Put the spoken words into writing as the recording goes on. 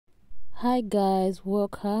Hi guys,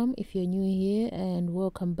 welcome if you're new here, and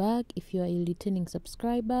welcome back if you are a returning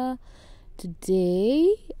subscriber.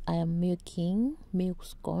 Today I am making milk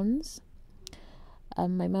scones.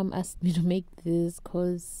 My mom asked me to make this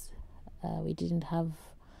because we didn't have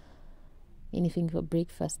anything for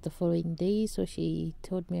breakfast the following day, so she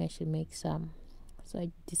told me I should make some. So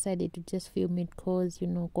I decided to just film it because,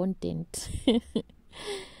 content.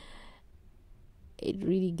 It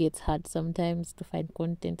really gets hard sometimes to find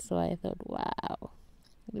content, so I thought, wow,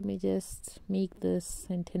 let me just make this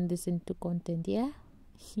and turn this into content. Yeah.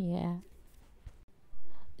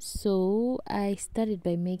 So I started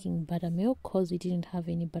by making buttermilk because we didn't have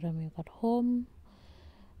any buttermilk at home.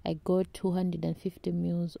 I got 250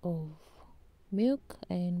 ml of milk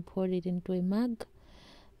and poured it into a mug.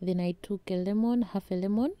 Then I took a lemon, half a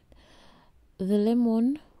lemon. The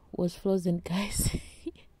lemon was frozen, guys.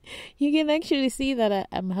 You can actually see that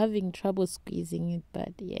I'm having trouble squeezing it,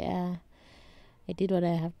 but yeah, I did what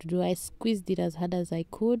I have to do. I squeezed it as hard as I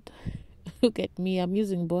could. Look at me, I'm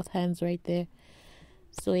using both hands right there.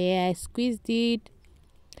 So yeah, I squeezed it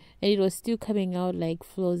and it was still coming out like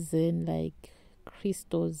frozen, like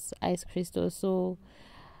crystals, ice crystals. So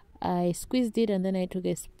I squeezed it and then I took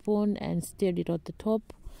a spoon and stirred it at the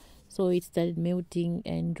top, so it started melting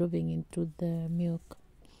and dropping into the milk.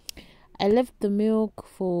 I left the milk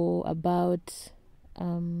for about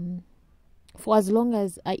for as long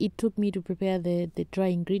as it took me to prepare the dry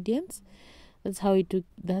ingredients. That's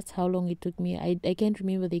how long it took me. I can't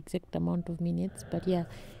remember the exact amount of minutes, but yeah,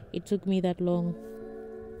 it took me that long.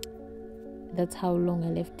 That's how long I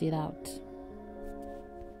left it out.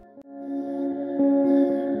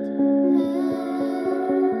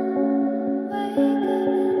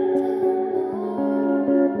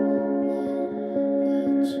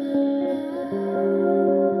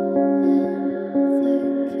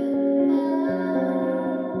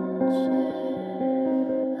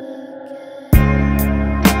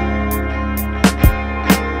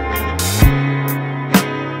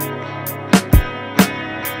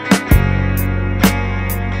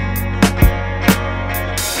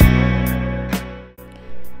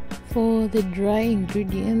 For the dry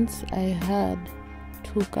ingredients, I had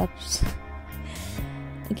 2 cups.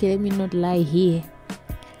 Okay, let me not lie here.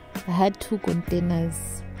 I had 2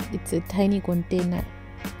 containers. It's a tiny container.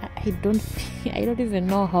 I don't even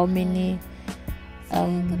know how many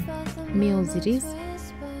meals it is,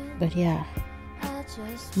 but yeah,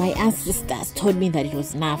 my ancestors told me that it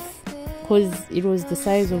was enough because it was the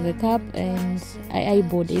size of a cup, and I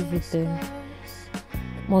eyeballed everything.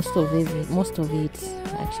 Most of it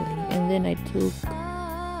actually. And then I took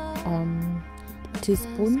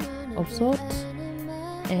teaspoon of salt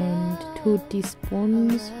and 2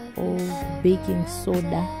 teaspoons of baking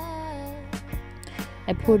soda.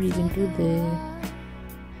 I poured it into the,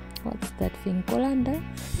 what's that thing, colander?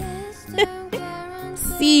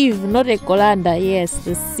 Sieve, not a colander. Yes,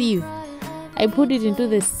 the sieve. I put it into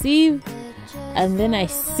the sieve and then I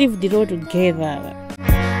sieved it all together.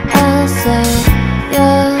 I'll say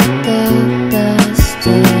you're the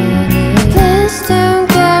destiny. Please don't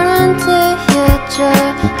guarantee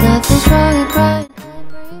future. Nothing's wrong and right.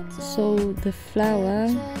 So the flour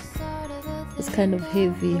is kind of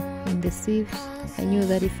heavy in the sieves. I knew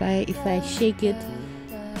that if I shake it,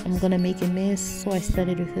 I'm gonna make a mess. So I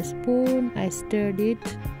started with a spoon. I stirred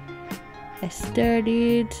it,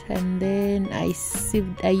 and then I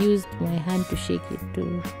sieved. I used my hand to shake it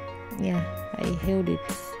too. Yeah, I held it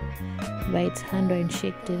by its handle and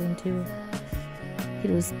shook it until it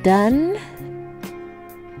was done.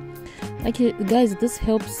 Actually, guys, this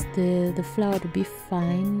helps the flour to be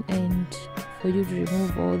fine and for you to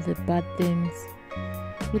remove all the bad things.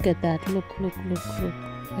 Look at that. Look.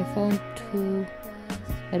 I found 2.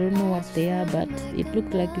 I don't know what they are, but it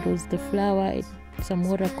looked like it was the flour. Some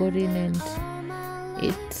water got in and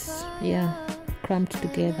it's cramped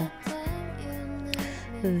together.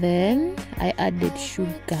 Then I added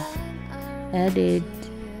sugar. I added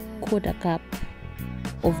 1/4 cup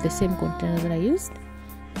of the same container that I used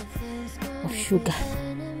of sugar.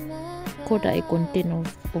 1/4 container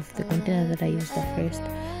of the container that I used at first.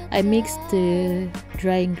 I mixed the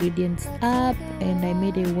dry ingredients up and I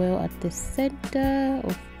made a well at the center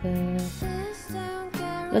of the.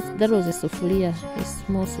 That was a souffleur, a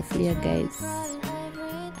small souffleur, guys.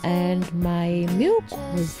 And my milk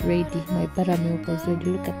was ready. My buttermilk was ready.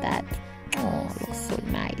 Look at that. Oh, it looks so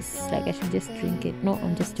nice. Like I should just drink it. No,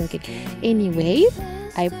 I'm just joking. Anyway,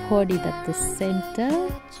 I poured it at the center.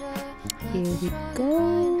 Here we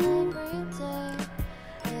go.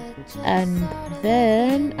 And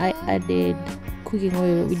then I added cooking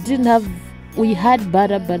oil. We had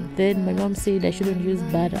butter, but then my mom said I shouldn't use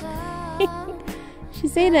butter. She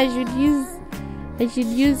said I should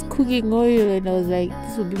use cooking oil, and I was like,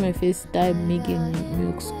 this will be my first time making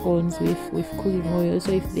milk scones with cooking oil,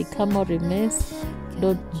 so if they come out a mess,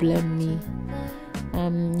 don't blame me.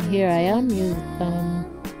 Here I am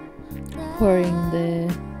pouring the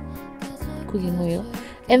cooking oil,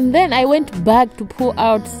 and then I went back to pour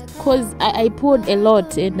out, because I poured a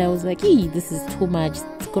lot and I was like, this is too much,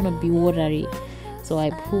 it's gonna be watery. So I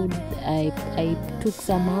took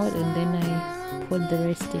some out, and then I poured the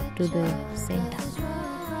rest into the center,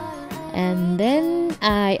 and then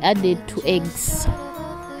I added 2 eggs,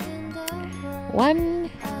 1,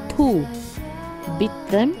 2, beat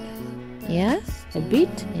them, a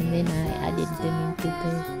bit, and then I added them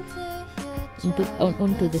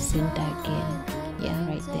onto the center again.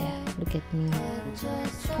 Right there, look at me.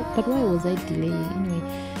 But why was I delaying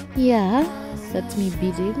anyway? That's me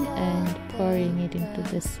beating and pouring it into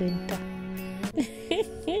the center.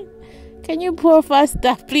 Can you pour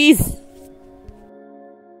faster, please?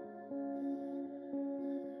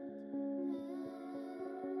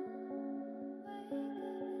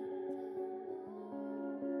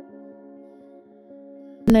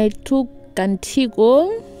 And I took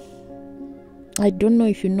Antigo. I don't know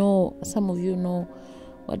if you know, some of you know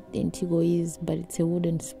what Antigo is, but it's a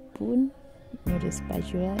wooden spoon, not a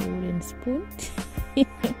spatula, a wooden spoon.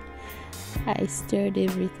 I stirred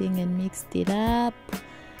everything and mixed it up.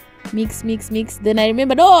 Mix. Then I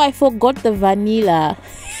remembered, I forgot the vanilla.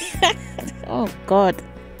 Oh God.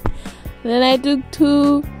 Then I took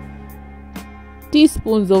 2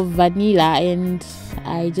 teaspoons of vanilla and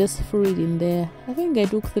I just threw it in there. I think I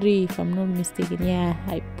took 3 if I'm not mistaken.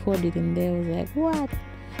 I poured it in there. I was like, what?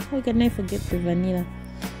 How can I forget the vanilla?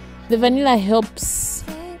 The vanilla helps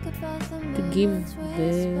to give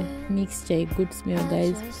the mixture a good smell,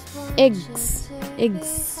 guys. Eggs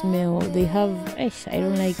smell. They have, I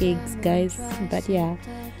don't like eggs, guys, but the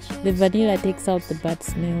vanilla takes out the bad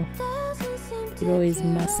smell. It always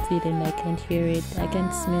masks it, and I can't hear it. I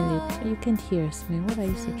can't smell it. You can't hear a smell. What are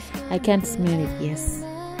you saying? I can't smell it. Yes.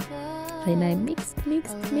 And I mixed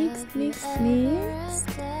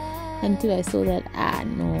until I saw that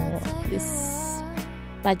no, this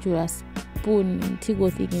spatula spoon Tigo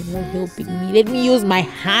thing is not helping me. Let me use my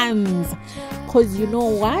hands, cause you know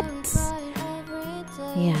what?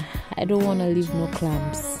 I don't want to leave no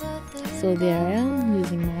crumbs. So there I am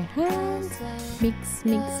using my hands,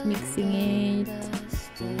 mixing it.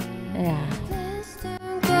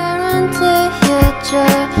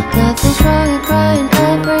 Nothing's wrong and crying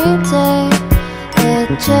every day.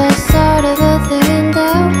 It's just sort of a thing in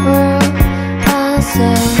the world. I'll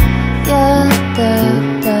say you're the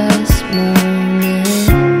best moment.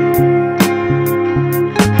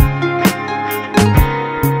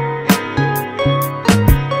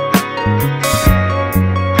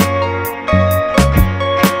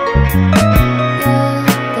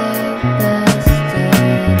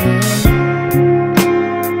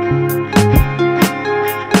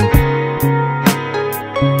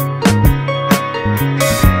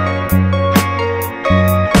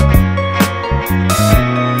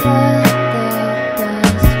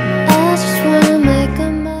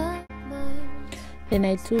 Then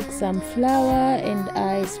I took some flour and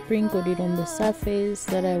I sprinkled it on the surface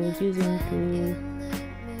that I was using to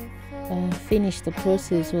finish the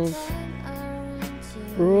process of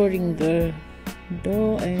rolling the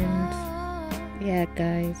dough. And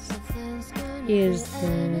guys, here's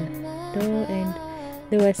the dough, and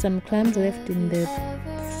there were some crumbs left in the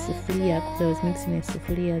souffle because I was mixing a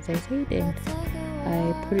souffle, as I said, and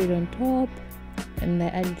I put it on top and I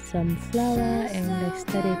added some flour and I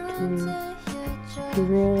started to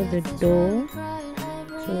roll the dough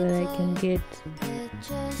so that I can get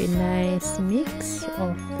a nice mix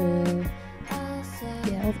of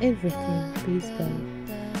everything, please.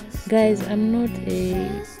 Guys, I'm not a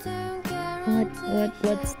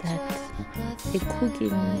what's that, a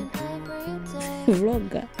cooking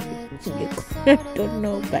vlogger. I don't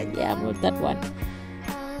know, but I'm not that one.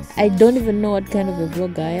 I don't even know what kind of a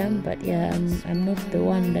vlogger I am, but I'm not the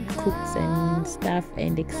one that cooks and stuff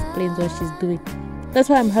and explains what she's doing. That's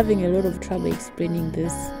why I'm having a lot of trouble explaining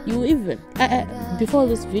this. You even before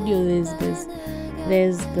this video, there's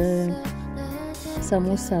the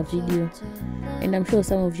samosa video, and I'm sure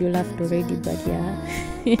some of you laughed already, but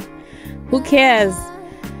who cares?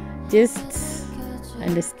 Just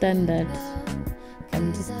understand that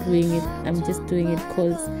I'm just doing it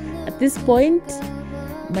because at this point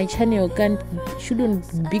my channel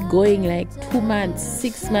shouldn't be going like 2 months,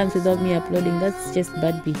 6 months without me uploading. That's just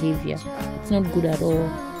bad behavior. It's not good at all.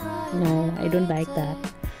 No, I don't like that.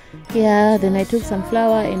 Then I took some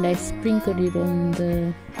flour and I sprinkled it on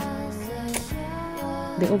the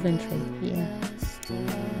the oven tray, yeah.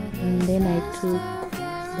 And then I took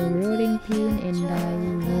the rolling pin and I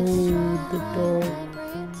rolled the dough.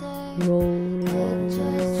 Roll your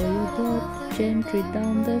dough gently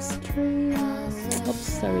down the stream. Oops,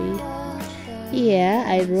 sorry. Yeah,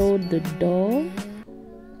 I rolled the dough.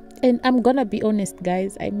 And I'm gonna be honest,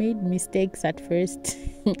 guys, I made mistakes at first.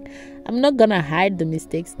 I'm not gonna hide the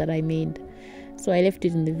mistakes that I made. So I left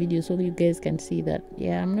it in the video so you guys can see that,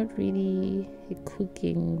 yeah, I'm not really a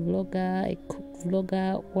cooking vlogger, a cook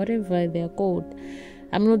vlogger, whatever they're called.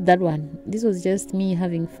 I'm not that one. This was just me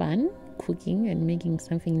having fun cooking and making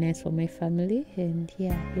something nice for my family. And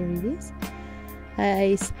yeah, here it is.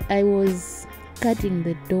 I was cutting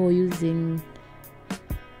the dough using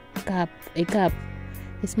a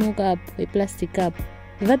small cup, a plastic cup.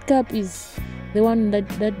 That cup is the one that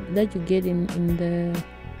you get in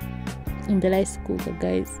the rice cooker,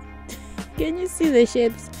 guys. Can you see the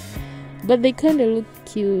shapes? But they kind of look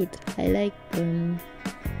cute. I like them.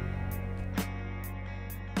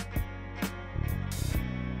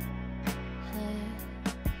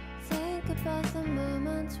 Think about the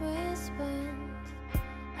moments we spent.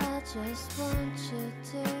 I just want you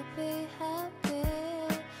to be happy.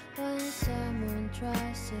 When someone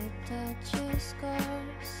tries to touch your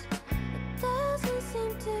scars, it doesn't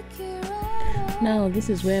seem to cure at all. Now this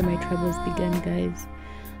is where my troubles began, guys.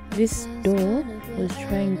 This dough was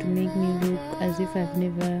trying to make me look as if I've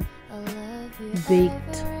never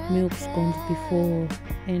baked milk scones before.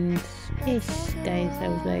 And guys, I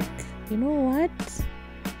was like, you know what?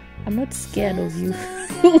 I'm not scared of you.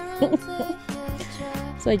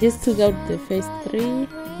 So I just took out the first 3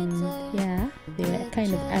 and yeah, they were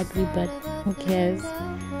kind of ugly, but who cares?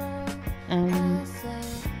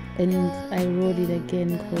 And I rolled it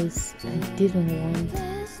again because I didn't want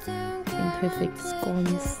imperfect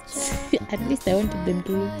scones. At least I wanted them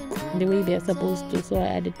to look the way they're supposed to, so I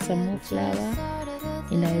added some more flour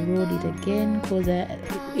and I rolled it again because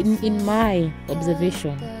in my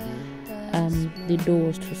observation, the dough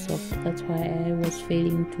was too soft. That's why I was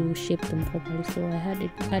failing to shape them properly. So I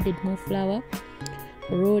added more flour,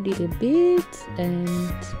 rolled it a bit, and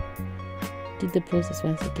did the process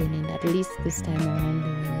once again. And at least this time around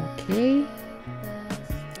they were okay,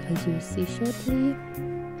 as you will see shortly.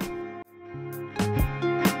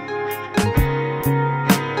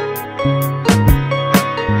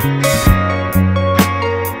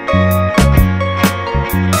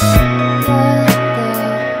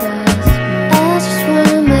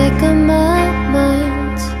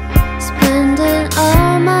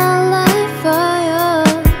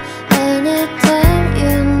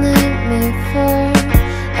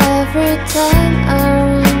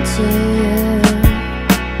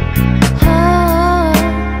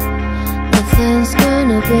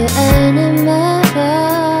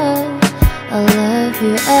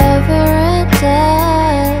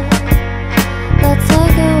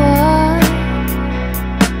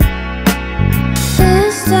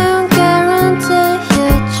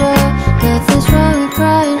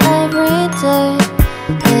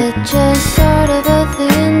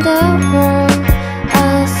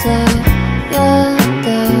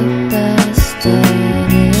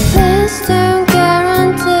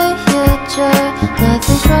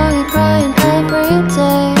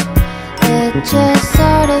 Just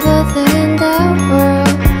sort of a thing in the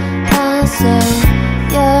world. I'll say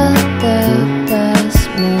you're the best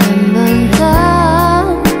moment down.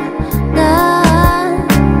 난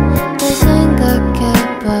내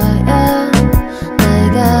생각해봐야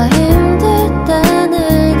내가 힘들 때 내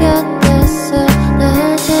곁에서 날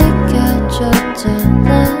지켜줬잖아.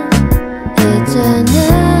 이제는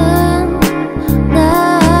난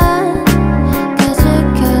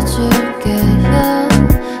가지켜줄게요.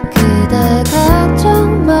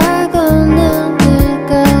 걱정 말고 눈을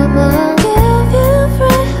감아. Give you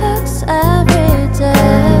free hugs every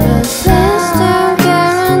day. Please don't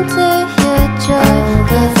guarantee your joy.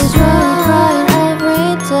 Life is really crying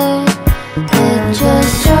every day. It's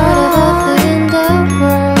just sort of a thing in the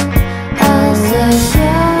world. I'll say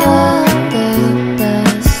you're the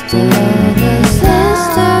best. Please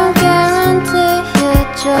don't guarantee your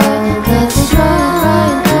joy. Life is really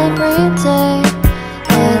crying every day.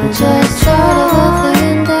 It's just sort of a thing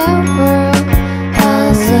in the world.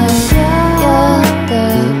 I'll say you're the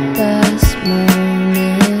best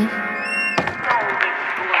moment.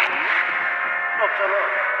 없잖아.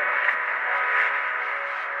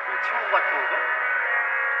 친구 같은 거?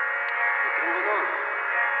 그런 거는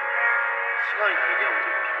시간이 되게 오래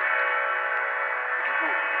필요해. 그리고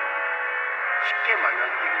쉽게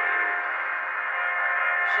만나서 해결되는 거야.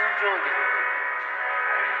 신중하게 선택해.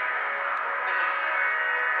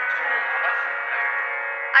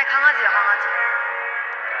 아니 강아지야 강아지.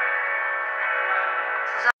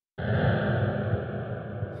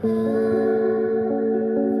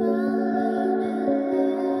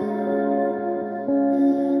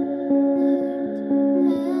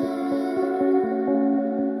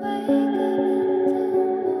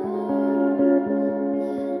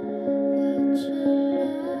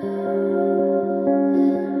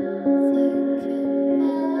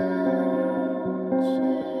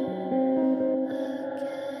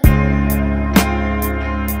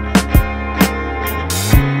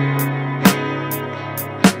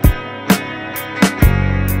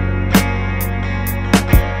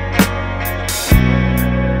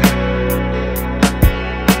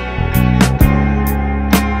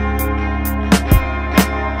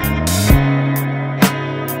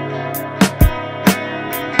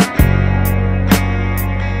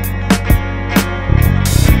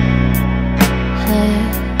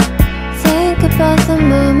 About the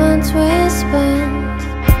moments we spent,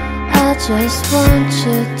 I just want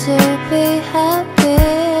you to be happy.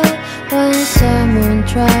 When someone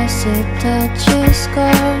tries to touch your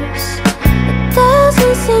scars, it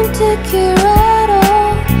doesn't seem to cure at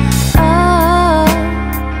all.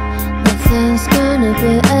 Nothing's gonna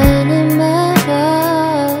be any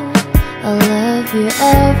better. I'll love you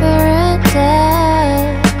every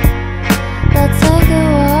day. Let's take a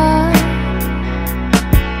walk.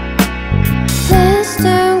 Please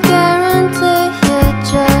don't guarantee your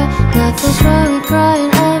joy. Nothing's wrong with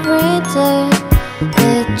crying every day.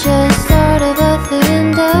 It's just sort of a thing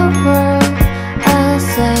in the world. I'll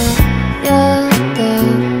say you're the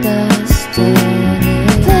destiny.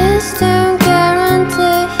 Please don't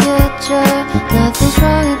guarantee your joy. Nothing's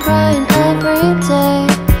wrong with crying every day.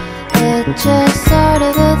 It's just sort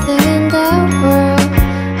of a thing in the world.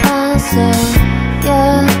 I'll say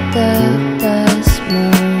you're the best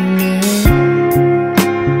morning.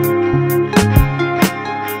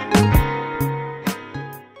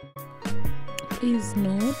 Please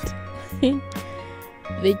note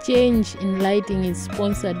the change in lighting is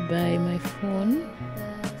sponsored by my phone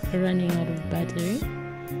running out of battery.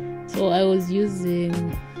 So I was using,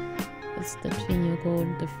 what's that thing you call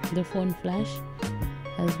the phone flash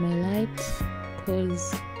as my light,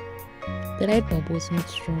 because the light bulb was not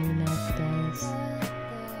strong enough, guys.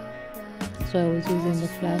 So I was using the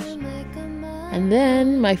flash, and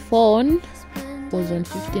then my phone was on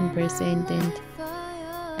 15%, and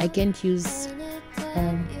I can't use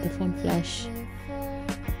the phone flash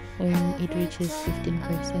when it reaches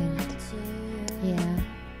 15%. Yeah.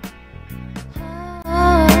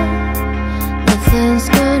 Nothing's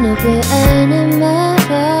gonna be any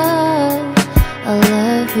better. I'll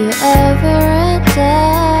love you every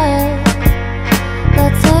day.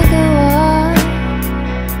 Let's take a walk.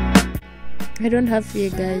 I don't have fear,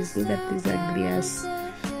 guys. Look at these ugly ass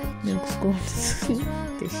milk scones.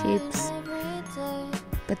 The shapes,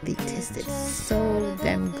 but they tasted so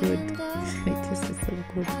damn good. They tasted so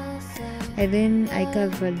good. And then I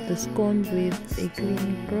covered the scones with a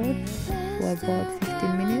creamy broth for about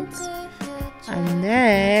 15 minutes, and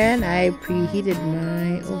then I preheated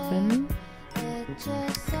my oven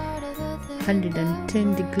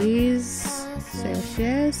 110 degrees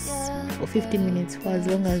Celsius for 15 minutes, for as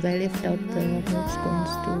long as I left out the milk scones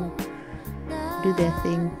to do their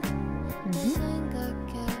thing.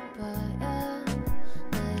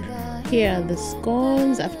 Here are the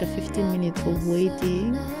scones after 15 minutes of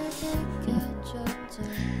waiting.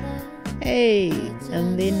 Hey,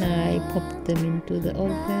 and then I popped them into the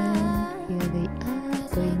oven. Here they are,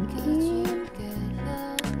 going in.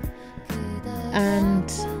 And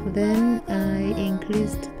then I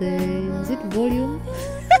increased the, is it volume?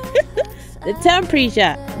 The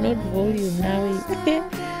temperature, not volume, now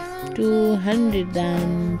to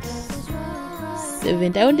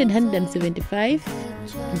 170. I wanted 175,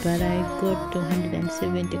 but I got to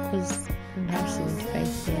 170 because I don't have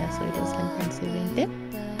 75 there, so it was 170.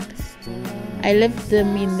 I left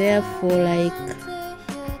them in there for like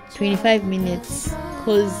 25 minutes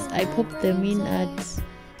because I popped them in at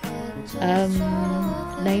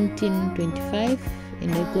 1925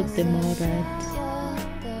 and I got them out at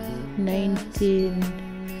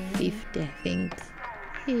 1950, I think.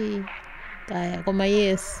 Hey,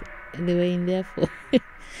 yes, they were in there for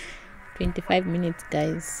 25 minutes,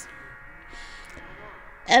 guys.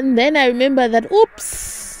 And then I remember that,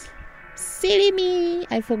 oops, silly me,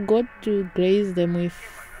 I forgot to glaze them with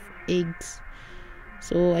eggs.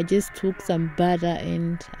 So I just took some butter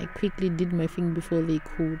and I quickly did my thing before they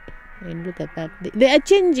cooled. And look at that, they are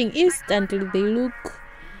changing instantly. They look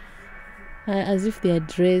as if they are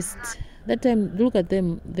dressed That time, look at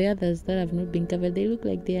them. The others that have not been covered, they look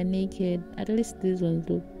like they are naked. At least these ones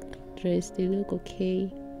look dressed. They look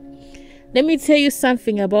okay. Let me tell you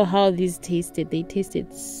something about how these tasted. They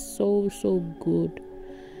tasted so good.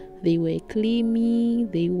 They were creamy.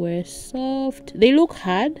 They were soft. They look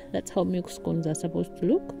hard. That's how milk scones are supposed to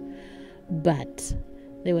look. But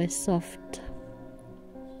they were soft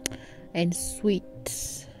and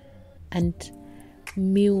sweet and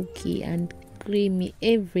milky and creamy.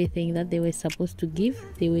 Everything that they were supposed to give,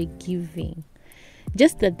 they were giving.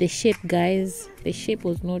 Just that the shape, guys, the shape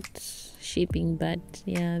was not shaping, but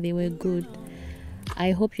yeah, they were good.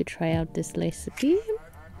 I hope you try out this recipe.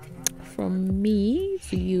 From me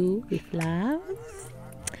to you with love.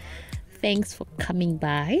 Thanks for coming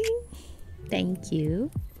by. Thank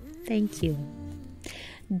you.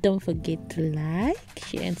 Don't forget to like,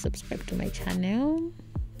 share and subscribe to my channel.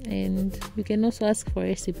 And you can also ask for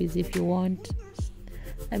recipes if you want.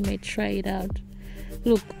 I might try it out.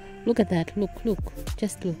 Look at that. Look,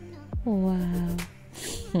 just look. Oh, wow.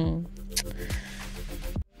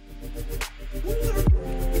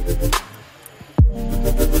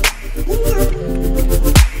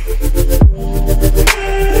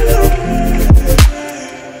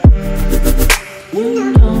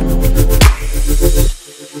 You know.